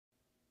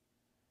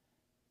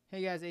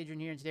Hey guys, Adrian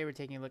here, and today we're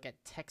taking a look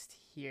at Text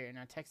Here.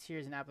 Now, Text Here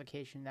is an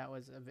application that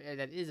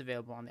is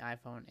available on the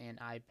iPhone and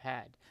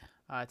iPad.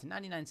 It's a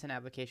 99-cent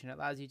application that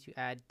allows you to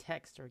add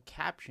text or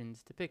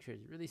captions to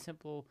pictures. Really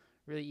simple,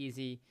 really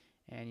easy,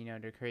 and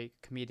to create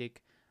comedic,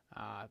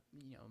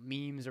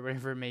 memes or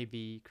whatever it may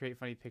be. Create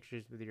funny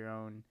pictures with your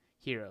own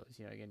heroes.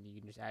 Again, you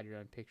can just add your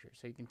own picture.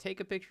 So you can take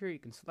a picture, you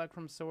can select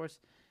from source,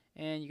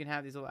 and you can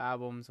have these little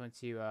albums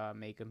once you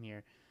make them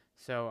here.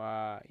 So,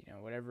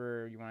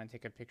 whatever you want to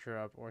take a picture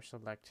of or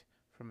select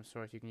from a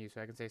source you can use.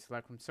 So I can say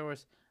select from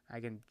source. I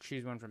can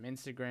choose one from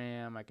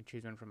Instagram. I can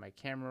choose one from my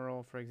camera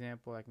roll, for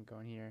example. I can go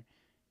in here,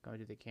 go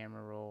to the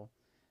camera roll,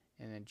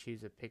 and then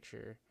choose a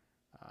picture,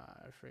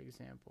 for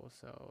example.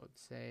 So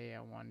let's say I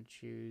want to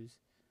choose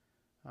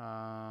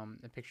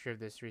a picture of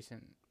this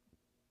recent.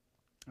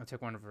 I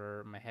took one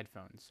for my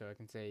headphones. So I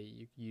can say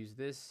you use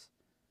this,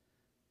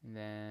 and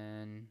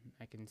then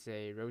I can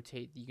say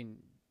rotate. You can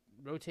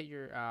rotate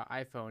your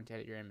iPhone to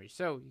edit your image.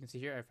 So you can see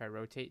here if I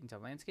rotate into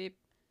landscape,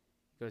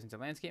 it goes into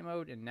landscape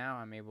mode, and now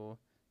I'm able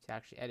to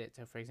actually edit.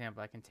 So for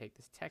example, I can take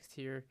this text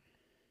here,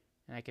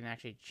 and I can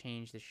actually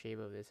change the shape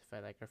of this if I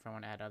like, or if I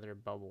want to add other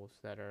bubbles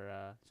that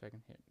are, so I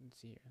can hit, let's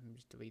see here, let me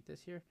just delete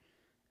this here.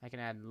 I can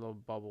add little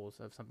bubbles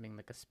of something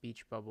like a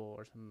speech bubble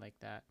or something like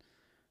that.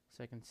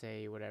 So I can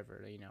say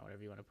whatever,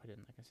 whatever you want to put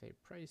in. I can say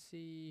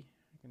pricey,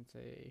 I can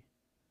say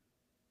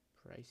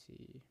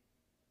pricey,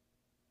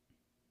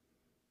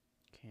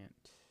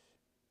 can't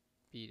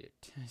beat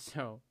it.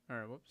 So,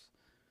 or whoops,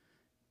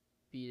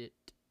 beat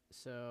it.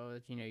 So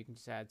that you can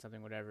just add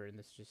something, whatever, and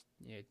this is just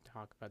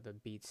talk about the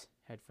Beats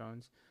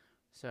headphones.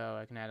 So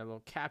I can add a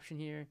little caption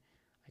here.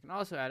 I can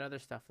also add other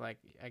stuff, like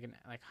I can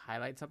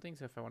highlight something.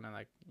 So if I want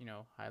to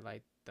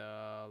highlight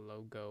the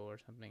logo or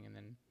something, and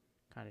then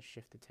kind of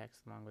shift the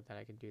text along with that,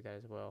 I can do that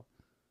as well.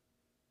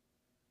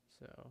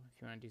 So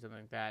if you want to do something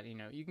like that,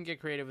 you can get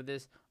creative with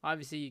this.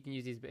 Obviously, you can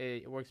use these.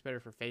 It works better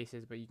for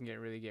faces, but you can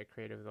really get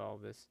creative with all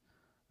of this.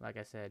 Like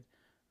I said,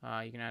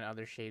 you can add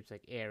other shapes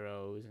like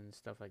arrows and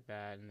stuff like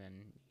that, and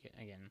then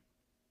again,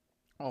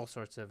 all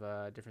sorts of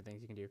different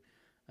things you can do.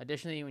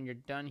 Additionally, when you're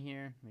done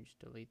here, let me just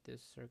delete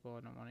this circle.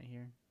 I don't want it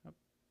here. Oh,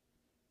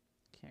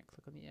 can't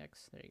click on the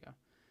X. There you go.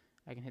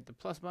 I can hit the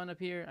plus button up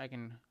here. I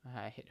can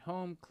hit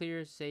home,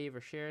 clear, save,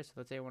 or share. So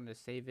let's say I wanted to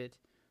save it.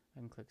 I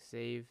can click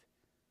save,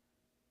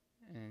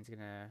 and it's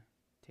gonna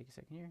take a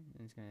second here,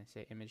 and it's gonna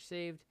say image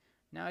saved.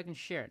 Now I can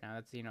share it. Now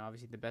that's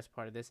obviously the best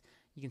part of this.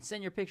 You can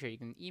send your picture. You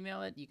can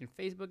email it. You can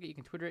Facebook it. You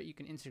can Twitter it. You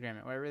can Instagram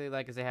it. What I really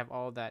like is they have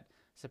all that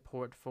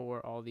support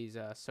for all these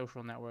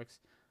social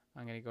networks.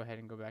 I'm gonna go ahead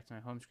and go back to my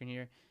home screen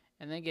here,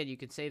 and then again you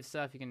can save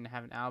stuff. You can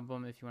have an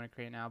album if you want to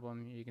create an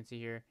album. You can see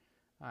here.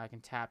 I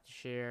can tap to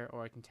share,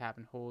 or I can tap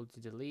and hold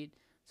to delete.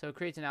 So it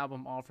creates an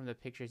album all from the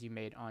pictures you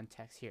made on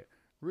text here.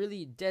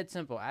 Really dead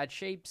simple. Add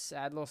shapes,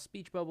 add little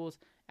speech bubbles,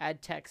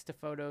 add text to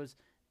photos.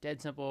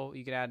 Dead simple.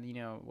 You can add,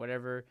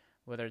 whatever,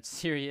 whether it's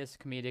serious,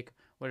 comedic,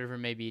 whatever it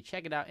may be.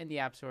 Check it out in the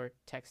App Store.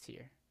 Text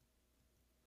Here.